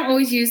think, because I don't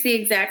always use the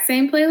exact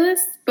same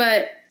playlist,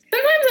 but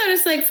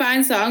sometimes I just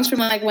find songs from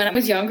when I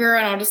was younger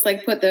and I'll just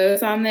put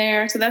those on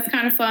there. So that's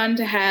kind of fun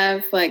to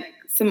have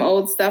some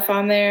old stuff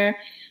on there.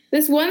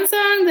 This one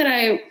song that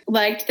I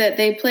liked that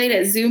they played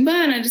at Zumba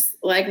and I just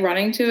like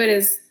running to it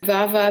is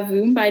Va Va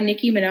Voom by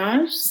Nicki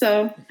Minaj.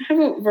 So I have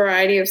a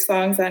variety of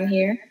songs on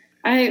here.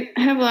 I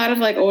have a lot of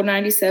old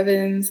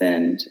 97s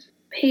and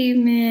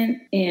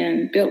Pavement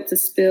and Built to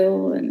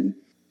Spill and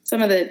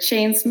some of the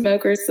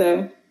Chainsmokers.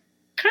 So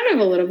kind of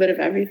a little bit of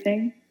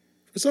everything.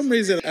 For some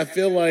reason, I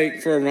feel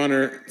like for a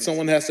runner,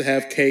 someone has to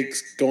have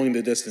Cakes going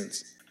the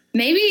distance.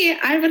 Maybe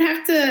I would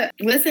have to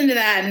listen to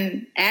that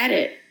and add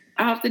it.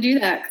 I'll have to do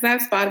that because I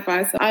have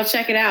Spotify, so I'll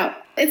check it out.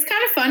 It's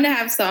kind of fun to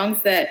have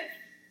songs that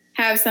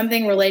have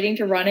something relating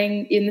to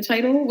running in the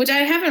title, which I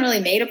haven't really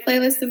made a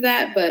playlist of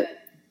that, but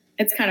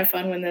it's kind of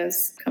fun when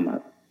those come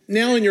up.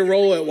 Now in your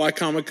role at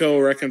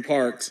Wicomico Rec and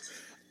Parks,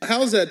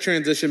 how has that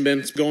transition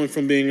been going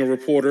from being a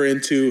reporter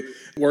into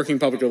working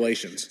public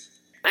relations?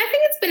 I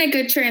think it's been a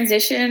good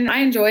transition. I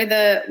enjoy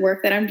the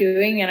work that I'm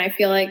doing, and I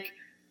feel like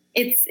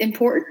it's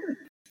important.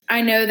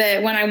 I know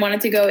that when I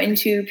wanted to go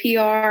into PR,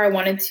 I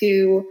wanted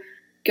to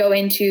go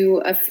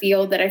into a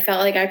field that I felt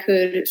like I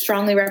could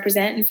strongly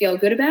represent and feel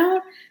good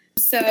about.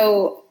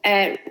 So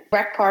at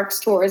Rec Parks,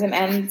 Tourism,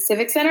 and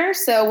Civic Center,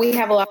 so we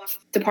have a lot of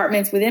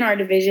departments within our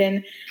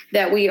division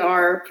that we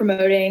are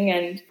promoting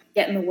and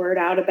getting the word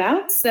out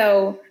about.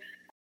 So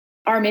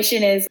our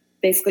mission is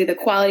basically the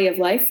quality of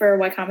life for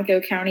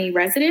Wicomico County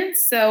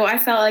residents. So I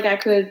felt like I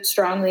could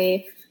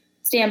strongly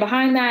stand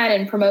behind that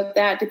and promote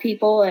that to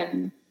people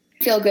and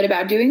feel good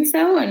about doing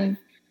so. And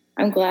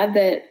I'm glad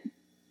that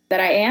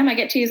I am. I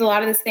get to use a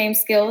lot of the same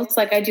skills.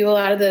 I do a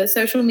lot of the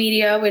social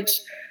media, which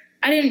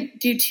I didn't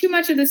do too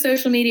much of the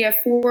social media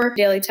for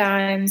Daily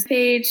Times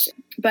page,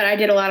 but I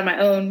did a lot of my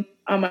own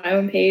on my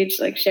own page,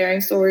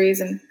 sharing stories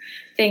and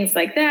things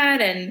like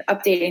that and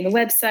updating the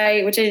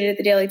website, which I did at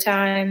the Daily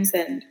Times,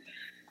 and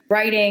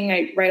writing.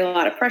 I write a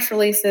lot of press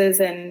releases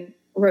and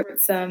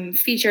wrote some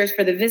features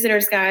for the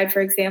Visitor's Guide,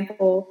 for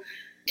example,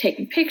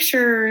 taking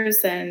pictures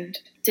and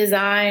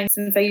design.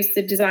 Since I used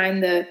to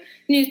design the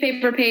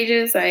newspaper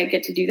pages, I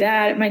get to do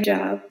that at my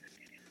job.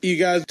 You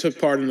guys took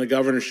part in the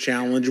Governor's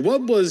Challenge.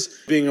 What was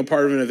being a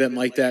part of an event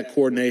like that,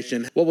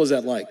 coordination? What was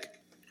that like?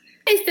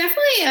 It's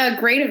definitely a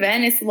great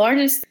event. It's the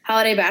largest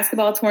holiday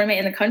basketball tournament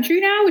in the country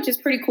now, which is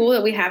pretty cool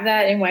that we have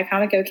that in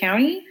Wicomico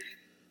County.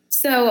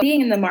 So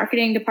being in the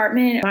marketing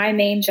department, my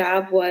main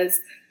job was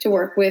to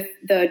work with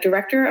the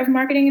director of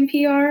marketing and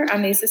PR.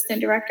 I'm the assistant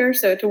director,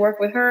 so to work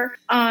with her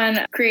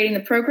on creating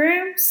the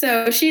program.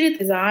 So she did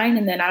design,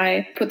 and then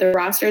I put the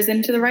rosters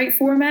into the right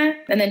format.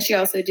 And then she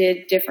also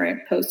did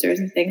different posters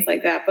and things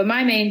like that. But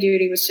my main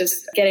duty was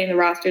just getting the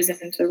rosters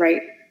into the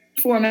right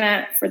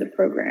format for the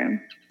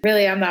program.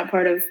 Really, I'm not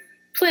part of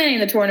planning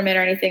the tournament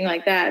or anything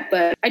like that.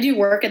 But I do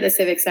work at the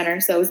Civic Center,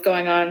 so it was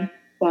going on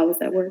while I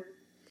was at work.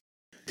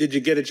 Did you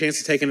get a chance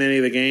to take in any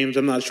of the games?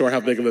 I'm not sure how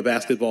big of a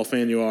basketball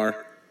fan you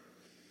are.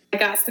 I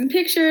got some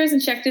pictures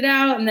and checked it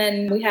out, and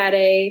then we had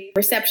a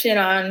reception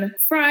on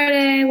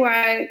Friday where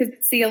I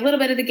could see a little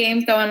bit of the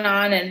games going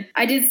on, and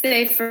I did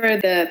stay for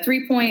the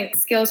 3-point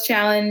skills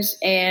challenge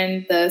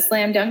and the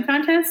slam dunk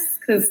contest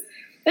because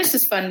that's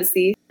just fun to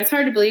see. It's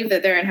hard to believe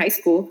that they're in high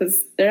school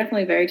because they're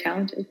definitely very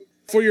talented.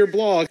 For your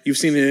blog, you've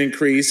seen an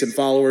increase in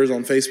followers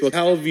on Facebook.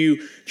 How have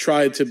you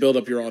tried to build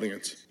up your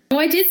audience?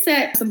 Well, I did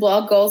set some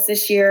blog goals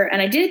this year,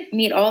 and I did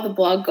meet all the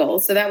blog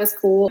goals, so that was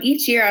cool.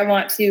 Each year I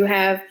want to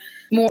have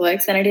more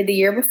likes than I did the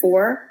year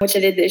before, which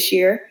I did this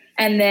year.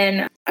 And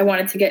then I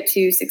wanted to get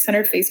to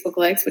 600 Facebook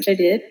likes, which I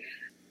did.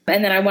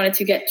 And then I wanted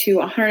to get to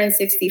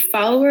 160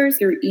 followers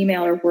through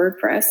email or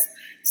WordPress.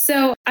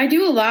 So I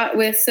do a lot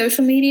with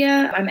social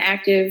media. I'm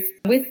active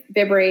with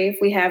BibRave.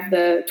 We have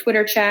the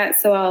Twitter chat.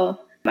 So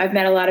I've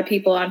met a lot of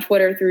people on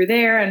Twitter through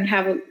there and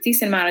have a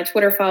decent amount of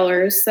Twitter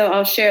followers. So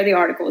I'll share the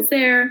articles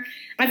there.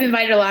 I've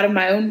invited a lot of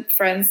my own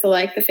friends to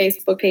like the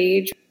Facebook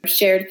page,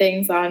 shared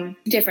things on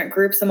different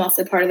groups. I'm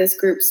also part of this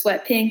group,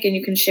 Sweat Pink, and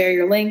you can share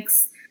your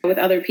links with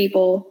other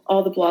people.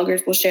 All the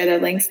bloggers will share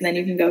their links, and then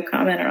you can go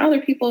comment on other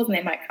people's, and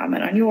they might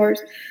comment on yours.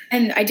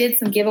 And I did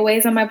some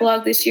giveaways on my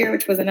blog this year,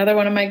 which was another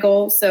one of my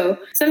goals. So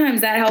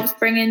sometimes that helps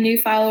bring in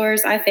new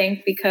followers, I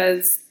think,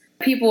 because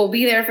people will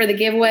be there for the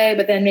giveaway,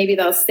 but then maybe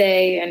they'll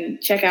stay and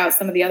check out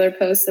some of the other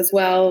posts as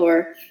well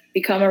or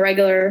become a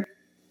regular.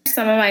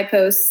 Some of my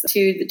posts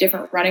to the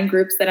different running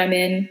groups that I'm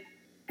in.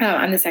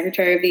 I'm the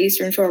secretary of the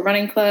Eastern Shore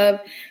Running Club,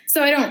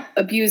 so I don't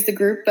abuse the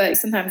group, but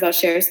sometimes I'll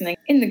share something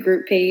in the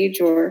group page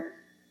or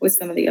with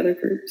some of the other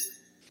groups.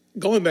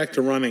 Going back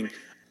to running,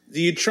 do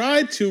you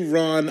try to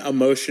run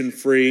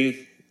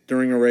emotion-free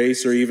during a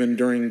race or even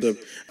during the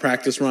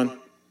practice run?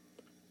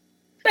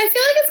 I feel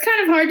like it's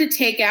kind of hard to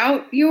take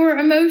out your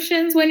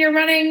emotions when you're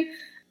running.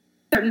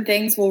 Certain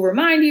things will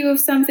remind you of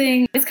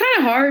something. It's kind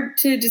of hard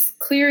to just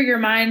clear your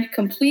mind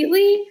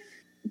completely,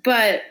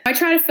 but I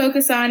try to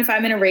focus on if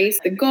I'm in a race,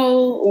 the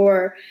goal,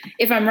 or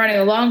if I'm running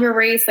a longer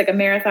race, like a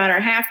marathon or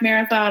a half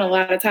marathon. A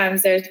lot of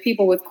times there's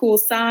people with cool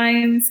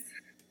signs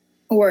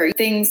or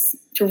things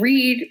to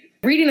read.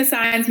 Reading the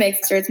signs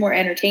makes sure it's more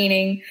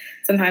entertaining.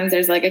 Sometimes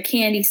there's like a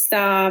candy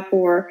stop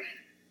or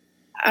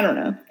I don't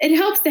know. It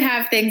helps to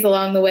have things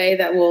along the way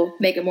that will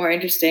make it more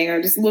interesting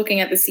or just looking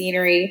at the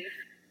scenery.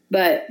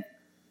 But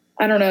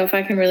I don't know if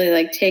I can really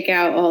like take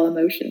out all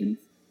emotions.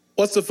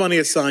 What's the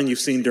funniest sign you've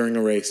seen during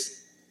a race?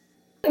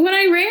 When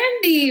I ran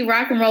the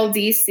Rock and Roll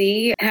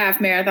DC half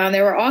marathon,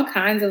 there were all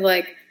kinds of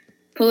like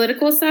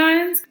political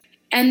signs.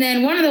 And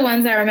then one of the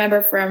ones I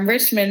remember from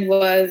Richmond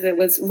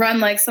was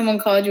run like someone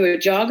called you a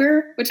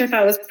jogger, which I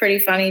thought was pretty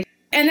funny.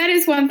 And that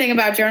is one thing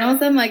about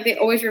journalism. Like they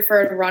always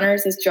refer to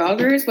runners as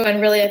joggers,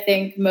 when really I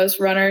think most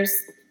runners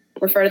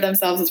refer to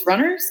themselves as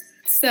runners.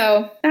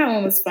 So that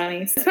one was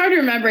funny. It's hard to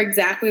remember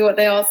exactly what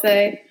they all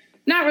say.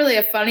 Not really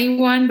a funny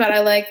one, but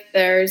I like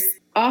there's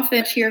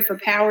often cheer for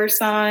power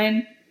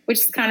sign, which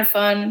is kind of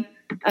fun.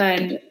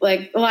 And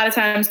like a lot of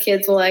times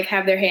kids will like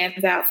have their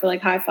hands out for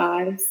like high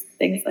fives,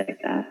 things like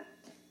that.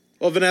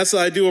 Well, Vanessa,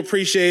 I do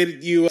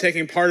appreciate you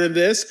taking part in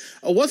this.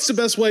 What's the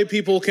best way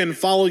people can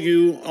follow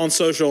you on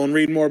social and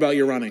read more about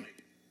your running?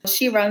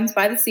 She Runs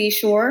by the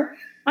Seashore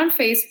on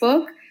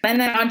Facebook. And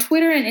then on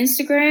Twitter and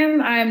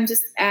Instagram, I'm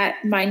just at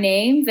my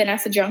name,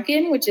 Vanessa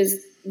Junkin, which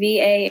is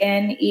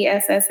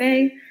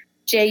VANESSA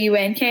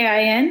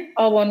JUNKIN,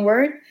 all one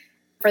word,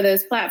 for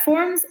those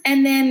platforms.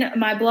 And then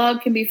my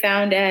blog can be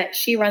found at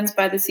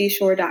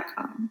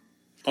sherunsbytheseashore.com.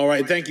 All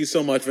right. Thank you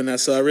so much,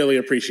 Vanessa. I really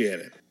appreciate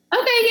it.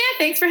 Okay. Yeah.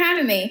 Thanks for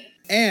having me.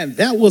 And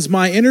that was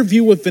my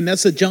interview with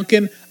Vanessa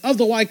Junkin of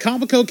the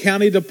Wycomico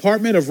County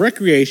Department of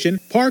Recreation,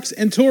 Parks,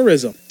 and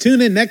Tourism. Tune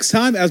in next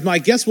time as my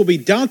guest will be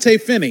Dante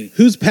Finney,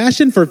 whose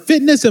passion for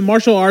fitness and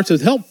martial arts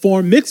has helped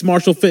form Mixed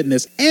Martial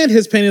Fitness, and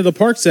his Painting of the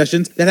Park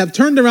sessions that have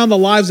turned around the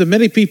lives of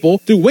many people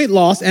through weight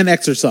loss and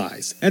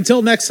exercise.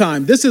 Until next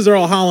time, this is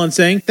Earl Holland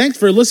saying thanks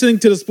for listening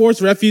to the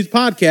Sports Refuge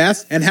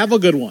Podcast, and have a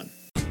good one.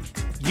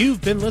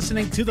 You've been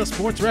listening to the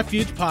Sports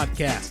Refuge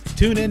Podcast.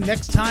 Tune in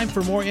next time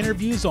for more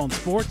interviews on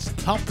sports,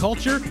 pop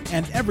culture,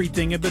 and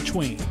everything in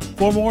between.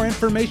 For more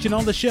information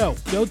on the show,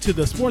 go to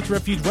the Sports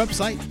Refuge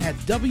website at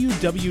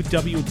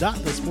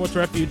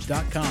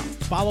www.thesportsrefuge.com.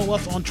 Follow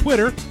us on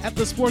Twitter at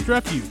The Sports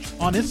Refuge,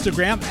 on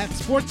Instagram at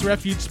Sports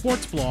Refuge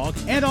Sports Blog,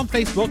 and on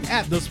Facebook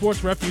at The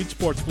Sports Refuge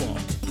Sports Blog.